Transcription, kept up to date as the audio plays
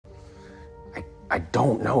I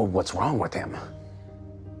don't know what's wrong with him.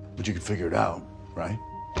 But you can figure it out, right?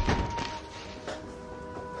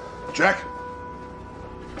 Jack?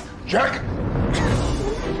 Jack?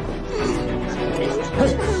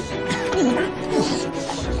 Hey!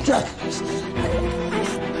 Jack!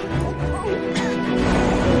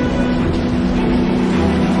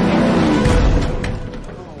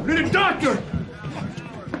 We need a doctor!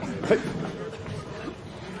 Hey.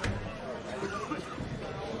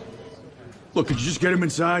 Look, could you just get him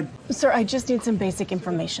inside? Sir, I just need some basic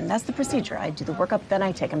information. That's the procedure. I do the workup, then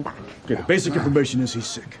I take him back. Okay, the basic information is he's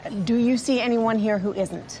sick. Do you see anyone here who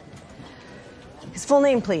isn't? His full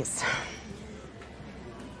name, please.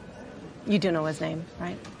 You do know his name,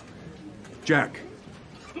 right? Jack.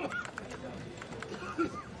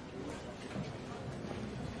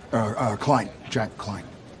 Klein. Jack Klein.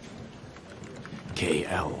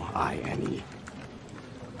 K-L-I-N-E.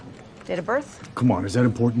 Date of birth? Come on, is that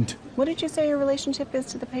important? What did you say your relationship is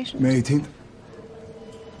to the patient? May 18th.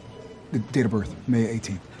 The date of birth, May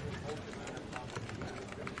 18th.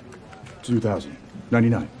 2000.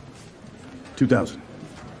 99. 2000.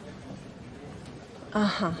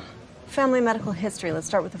 Uh-huh. Family medical history. Let's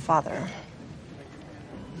start with the father.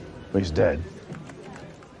 He's dead.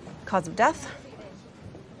 Cause of death?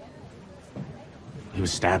 He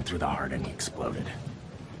was stabbed through the heart and he exploded.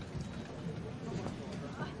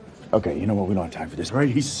 Okay, you know what? We don't have time for this. All right,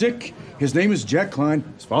 he's sick. His name is Jack Klein.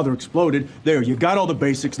 His father exploded. There, you got all the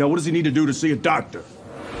basics. Now, what does he need to do to see a doctor?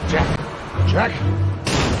 Jack! Jack!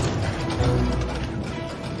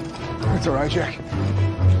 It's all right, Jack.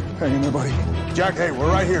 Hang in there, buddy. Jack, hey, we're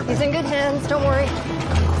right here, man. He's in good hands. Don't worry.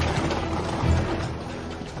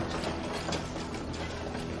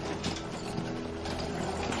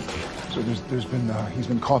 So there's been, he's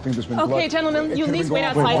been coughing, there's been blood. Okay, gentlemen, you It could've least been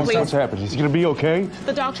wait going on. outside, please. What's happened? Is he gonna be okay?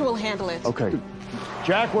 The doctor will handle it. Okay.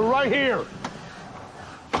 Jack, we're right here.